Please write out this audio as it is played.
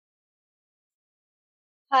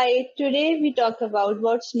Hi, today we talk about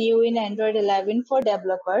what's new in Android 11 for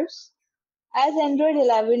developers. As Android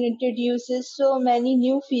 11 introduces so many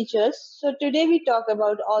new features, so today we talk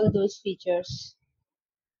about all those features.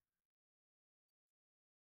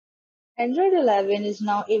 Android 11 is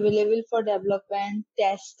now available for development,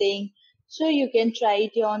 testing, so you can try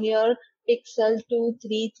it on your Pixel 2,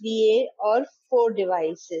 3, 3A or 4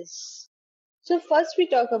 devices. So first we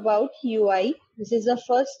talk about UI. This is the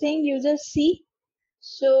first thing users see.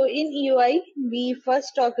 So in UI, we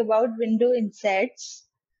first talk about window insets.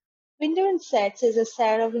 Window insets is a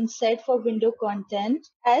set of inset for window content.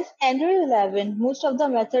 As Android 11, most of the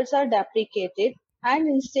methods are deprecated and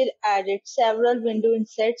instead added several window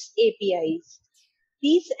insets APIs.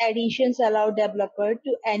 These additions allow developer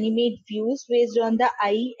to animate views based on the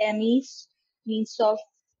IME means of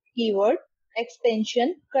keyword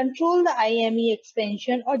expansion, control the IME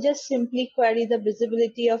expansion, or just simply query the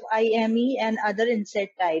visibility of IME and other inset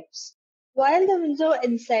types. While the Windows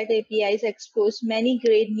Insight APIs expose many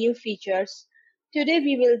great new features, today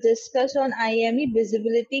we will discuss on IME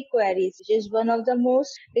visibility queries, which is one of the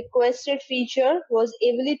most requested feature was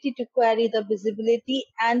ability to query the visibility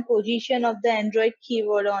and position of the Android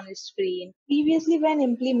keyword on screen. Previously, when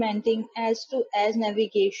implementing as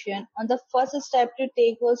navigation, on the first step to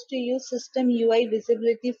take was to use system UI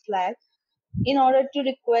visibility flag in order to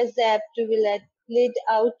request the app to be let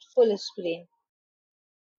out full screen.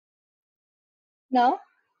 Now,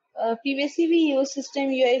 previously we used system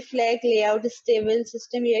UI flag layout stable,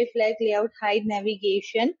 system UI flag layout hide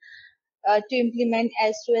navigation to implement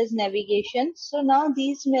as navigation. So now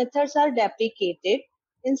these methods are deprecated.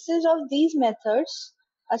 Instead of these methods,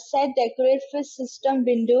 a set decorate with system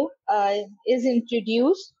window is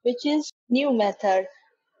introduced, which is new method.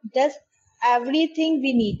 Does everything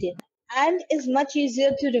we needed and is much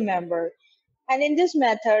easier to remember. And in this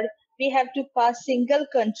method, we have to pass single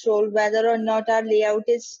control whether or not our layout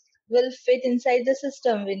is will fit inside the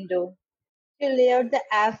system window. To layout the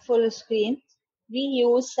app full screen, we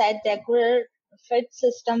use set decorate fit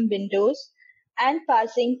system windows and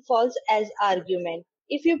passing false as argument.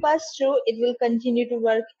 If you pass true, it will continue to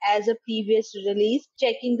work as a previous release,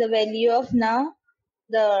 checking the value of now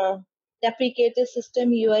the deprecated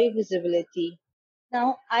system UI visibility.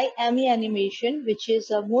 Now, IME Animation, which is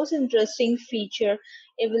the most interesting feature,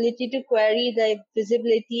 ability to query the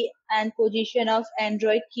visibility and position of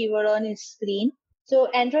Android keyword on screen. So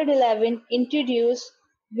Android 11 introduced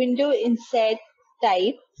window inset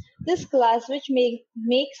type, this class which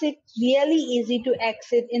makes it really easy to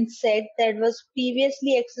access inset that was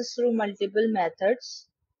previously accessed through multiple methods.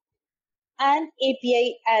 And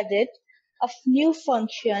API added a new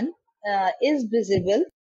function is visible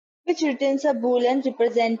which returns a boolean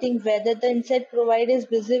representing whether the inset provided is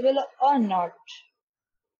visible or not.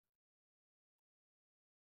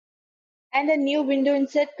 And a new window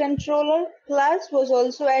inset controller class was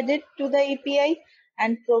also added to the API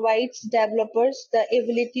and provides developers the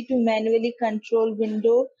ability to manually control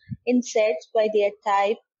window insets by their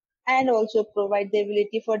type and also provide the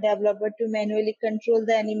ability for developer to manually control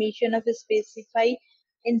the animation of specified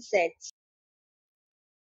insets.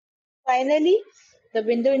 Finally, the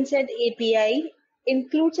window inset API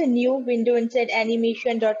includes a new window inset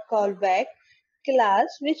animation.callback class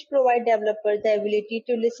which provide developers the ability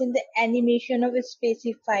to listen the animation of a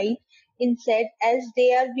specified inset as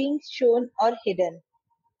they are being shown or hidden.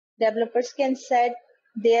 Developers can set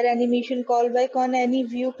their animation callback on any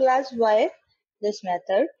view class via this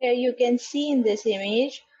method. Here you can see in this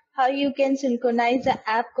image how you can synchronize the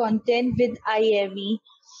app content with IME.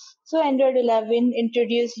 So Android 11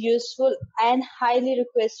 introduced useful and highly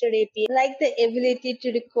requested API like the ability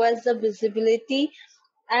to request the visibility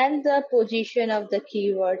and the position of the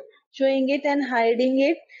keyword, showing it and hiding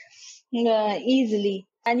it easily,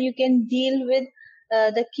 and you can deal with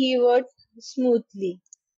the keyword smoothly.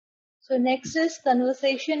 So next is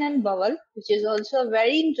conversation and bubble, which is also a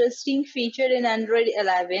very interesting feature in Android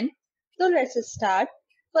 11. So let's start.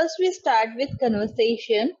 First we start with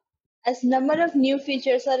conversation. As number of new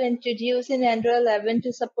features are introduced in Android 11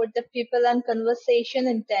 to support the people and conversation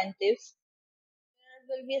incentives,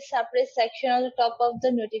 there will be a separate section on the top of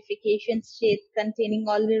the notification sheet containing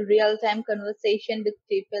all the real-time conversation with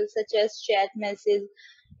people such as chat messages,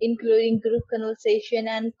 including group conversation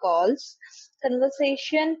and calls.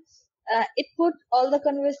 Conversation, it put all the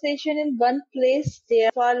conversation in one place. They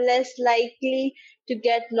are far less likely to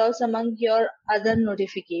get lost among your other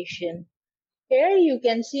notification. Here you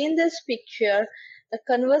can see in this picture the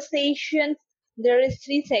conversation. There is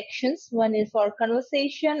three sections. One is for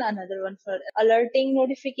conversation, another one for alerting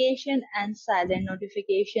notification and silent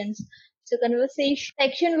notifications. So conversation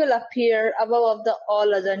section will appear above the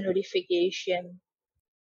all other notification.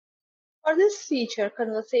 For this feature,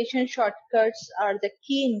 conversation shortcuts are the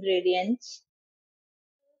key ingredients.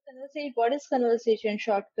 What is conversation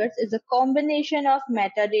shortcuts? Is a combination of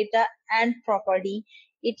metadata and property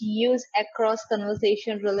it uses across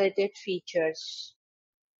conversation related features.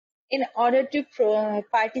 In order to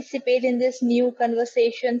participate in this new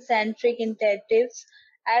conversation-centric initiatives,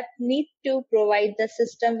 app need to provide the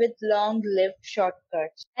system with long-lived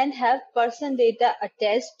shortcuts and have person data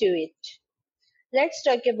attached to it. Let's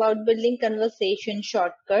talk about building conversation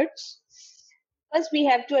shortcuts. First, we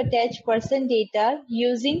have to attach person data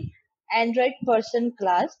using Android person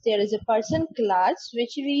class. There is a person class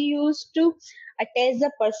which we use to attach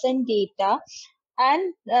the person data,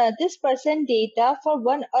 and this person data for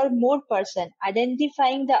one or more person,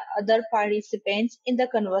 identifying the other participants in the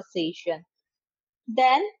conversation.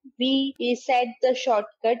 Then we set the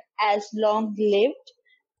shortcut as long lived.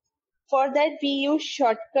 For that, we use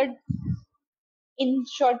shortcut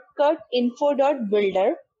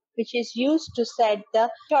info.builder, which is used to set the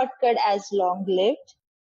shortcut as long lived.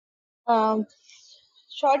 Um,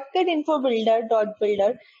 shortcut info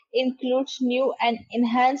builder includes new and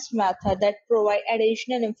enhanced method that provide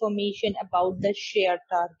additional information about the shared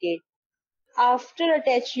target. After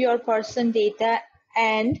attach your person data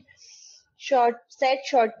and set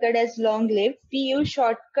shortcut as long lived, we use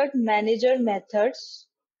shortcut manager methods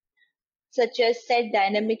such as set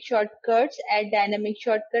dynamic shortcuts, add dynamic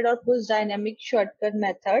shortcut, or push dynamic shortcut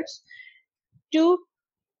methods to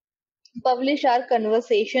publish our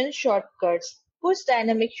conversation shortcuts. Push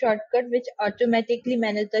dynamic shortcut, which automatically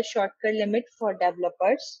manage the shortcut limit for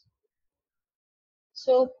developers.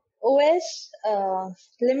 So OS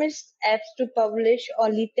limits apps to publish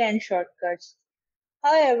only 10 shortcuts.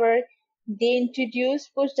 However, they introduce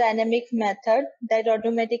push dynamic method that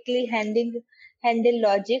automatically handle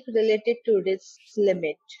logic related to this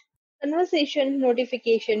limit. Conversation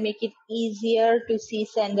notification make it easier to see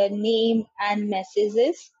sender name and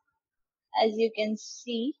messages. As you can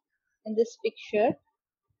see in this picture,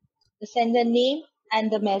 the sender name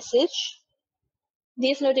and the message.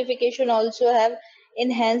 These notifications also have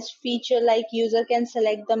enhanced feature like user can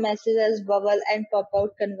select the message as bubble and pop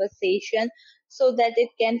out conversation so that it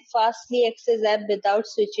can fastly access app without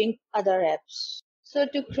switching other apps. So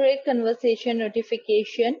to create conversation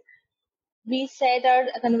notification, we set our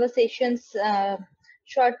conversations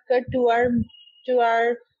shortcut to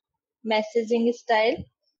our messaging style,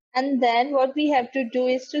 and then what we have to do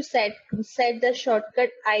is to set the shortcut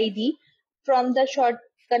ID from the shortcut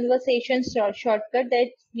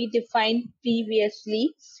that we defined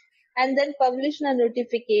previously, and then publish a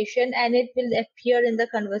notification and it will appear in the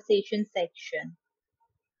conversation section.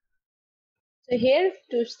 So here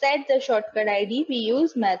to set the shortcut ID we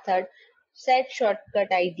use method set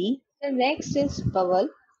shortcut ID. The next is bubble.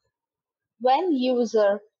 When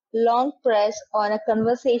user long press on a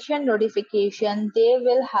conversation notification, they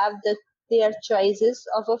will have their choices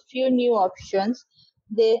of a few new options.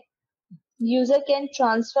 The user can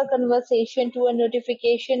transfer conversation to a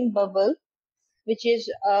notification bubble, which is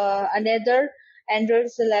another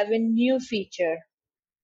Android11 new feature.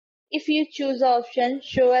 If you choose the option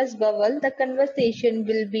Show as Bubble, the conversation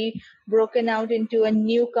will be broken out into a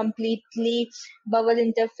new completely bubble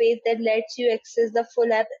interface that lets you access the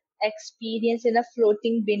full app experience in a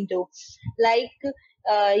floating window, like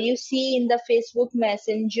you see in the Facebook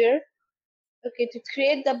Messenger. Okay, to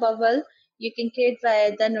create the bubble, you can create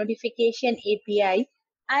via the notification API,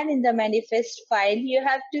 and in the manifest file, you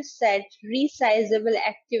have to set resizable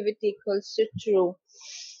activity equals to true.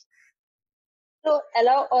 To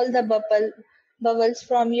allow all the bubbles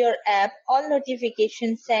from your app, all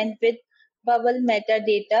notifications sent with bubble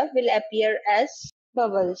metadata will appear as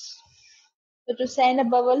bubbles. So to send a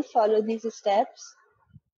bubble, follow these steps.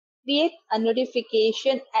 Create a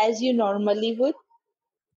notification as you normally would,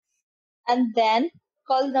 and then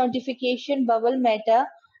call notification bubble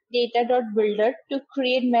metadata.builder to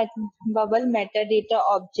create bubble metadata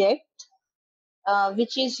object,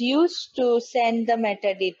 which is used to send the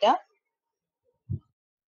metadata.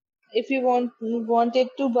 If you want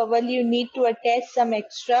it to bubble, you need to attach some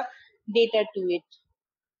extra data to it.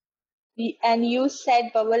 And use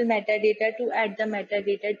set bubble metadata to add the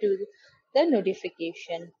metadata to the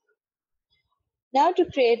notification. Now to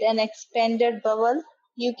create an expanded bubble,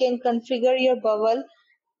 you can configure your bubbles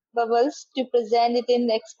to present it in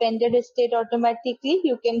expanded state automatically.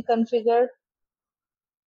 You can configure.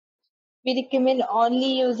 We recommend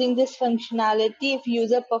only using this functionality if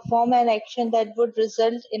user perform an action that would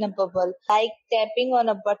result in a bubble, like tapping on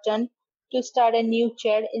a button to start a new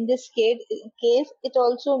chat. In this case, it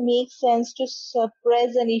also makes sense to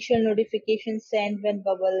suppress the initial notification sent when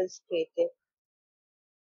bubble is created.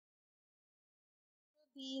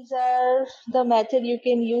 These are the method you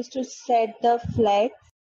can use to set the flags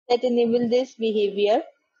that enable this behavior: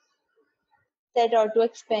 set auto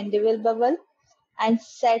expandable bubble and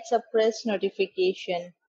set suppress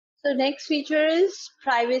notification. So next feature is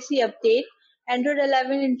privacy update. Android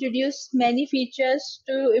 11 introduced many features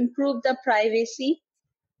to improve the privacy.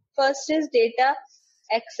 First is data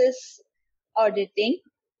access auditing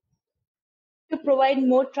to provide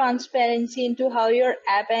more transparency into how your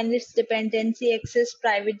app and its dependency access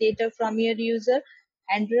private data from your user.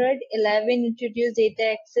 Android 11 introduced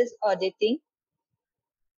data access auditing.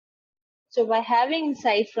 So by having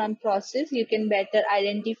insight from process, you can better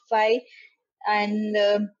identify and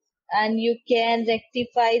you can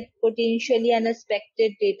rectify potentially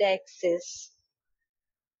unexpected data access.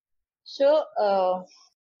 So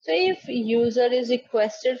if user is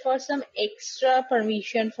requested for some extra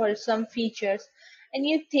permission for some features and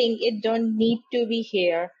you think it don't need to be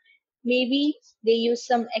here, maybe they use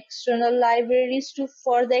some external libraries to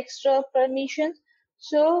for the extra permissions.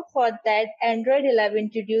 So for that, Android 11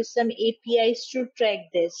 introduced some APIs to track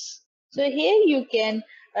this. So here you can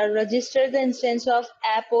register the instance of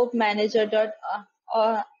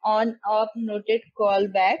on op noted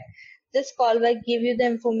callback. This callback give you the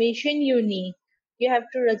information you need. You have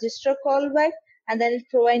to register callback and then it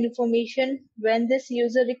provide information when this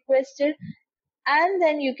user requested, and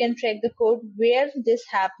then you can track the code where this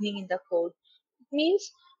happening in the code. It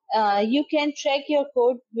means you can track your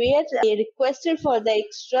code where they requested for the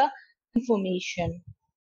extra information.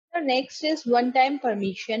 The next is one-time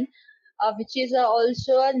permission, which is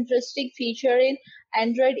also an interesting feature in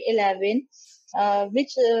Android 11,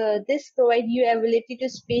 which this provide you ability to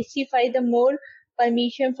specify the more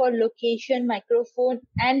permission for location, microphone,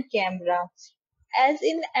 and camera. As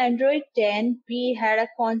in Android 10, we had a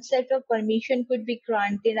concept of permission could be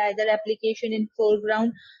granted either application in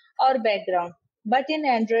foreground or background. But in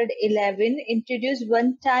Android 11, introduced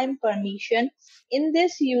one-time permission. In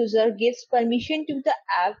this, user gives permission to the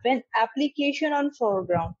app when application on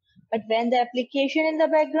foreground. But when the application in the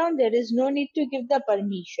background, there is no need to give the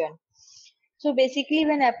permission. So basically,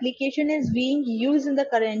 when application is being used in the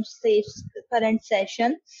current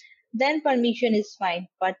session, then permission is fine.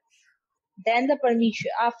 But then the permission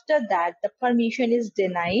after that the permission is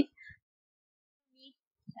denied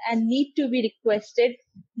and need to be requested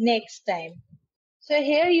next time. So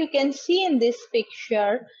here you can see in this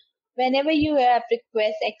picture, whenever you have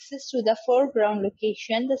request access to the foreground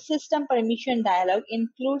location, the system permission dialog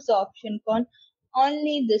includes the option called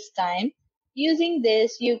only this time. Using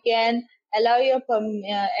this, you can allow your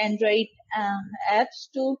Android apps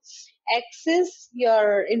to access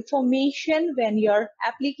your information when your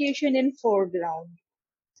application in foreground.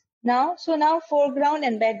 Now foreground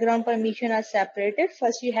and background permission are separated.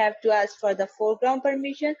 First you have to ask for the foreground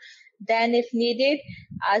permission, then if needed,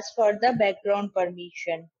 ask for the background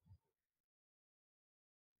permission.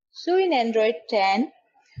 So in Android 10,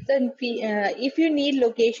 if you need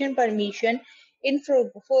location permission in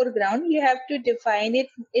foreground, you have to define it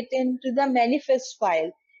into the manifest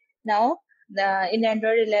file. Now in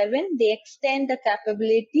Android 11, they extend the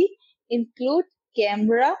capability, include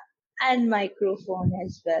camera and microphone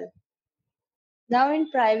as well. Now in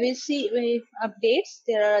privacy updates,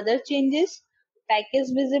 there are other changes. Package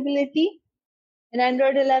visibility in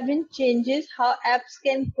Android 11 changes how apps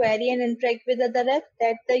can query and interact with other apps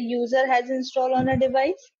that the user has installed on a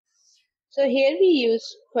device. So here we use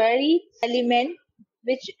query element,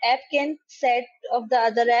 which app can set of the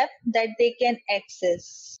other app that they can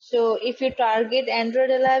access. So if you target Android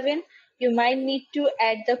 11, you might need to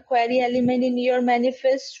add the query element in your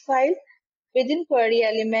manifest file. Within query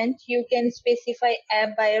element, you can specify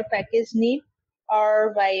app by your package name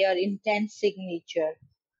or by your intent signature.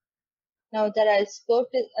 Now there are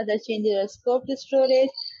other changes are scope to storage,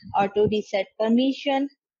 auto reset permission.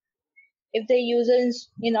 If the user is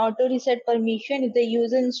in auto reset permission, if the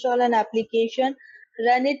user install an application,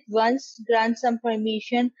 run it once, grant some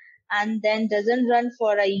permission, and then doesn't run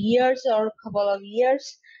for a years or a couple of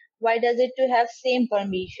years, why does it to have same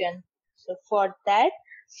permission? So for that,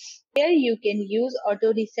 here you can use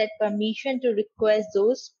auto reset permission to request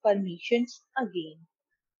those permissions again.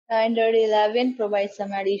 Android 11 provides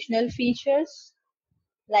some additional features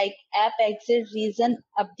like app exit reason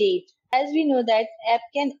update. As we know that app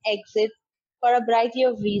can exit for a variety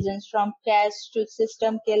of reasons, from cache to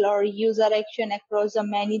system kill or user action across the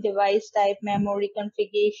many device type, memory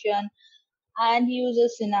configuration, and user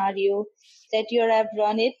scenario that your app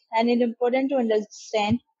run it. And it's important to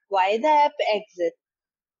understand why the app exits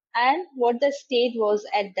and what the state was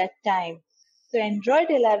at that time. So Android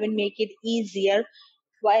 11 make it easier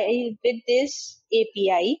with this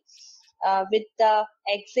API, with the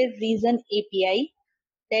exit reason API,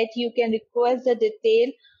 that you can request the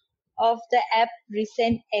detail of the app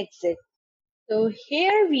recent exit. So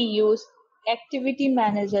here we use activity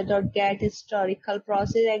manager.get historical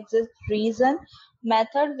process exit reason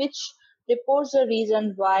method, which reports the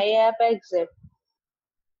reason why app exit,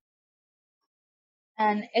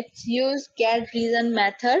 and it's use get reason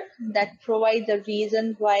method that provides the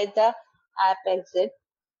reason why the app exit.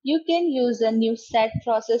 You can use a new set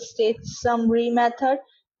process state summary method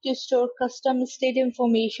to store custom state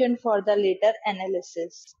information for the later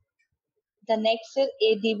analysis. The next is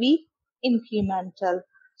ADB incremental.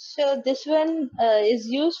 So this one is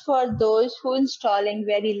used for those who installing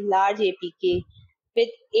very large APK with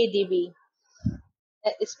ADB,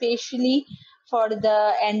 especially for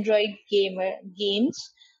the Android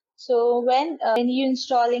games. So when you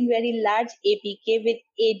installing very large APK with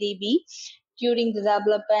ADB during the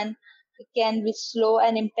development, it can be slow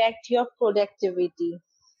and impact your productivity.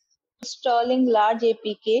 Installing large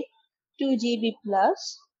APK 2 GB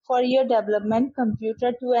plus for your development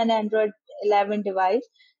computer to an Android 11 device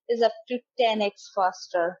is up to 10x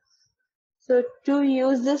faster. So to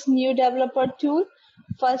use this new developer tool,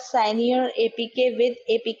 first sign your APK with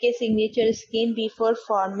APK signature skin before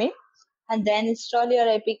forming, and then install your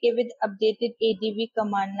APK with updated ADB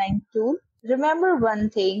command line tool. Remember one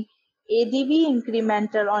thing, ADB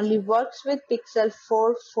incremental only works with Pixel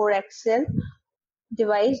 4 4XL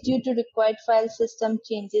device due to required file system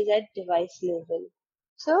changes at device level.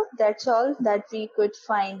 So that's all that we could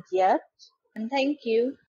find yet. And thank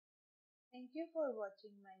you. Thank you for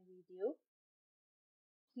watching my video.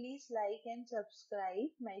 Please like and subscribe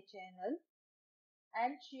my channel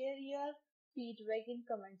and share your feedback in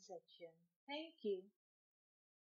comment section. Thank you.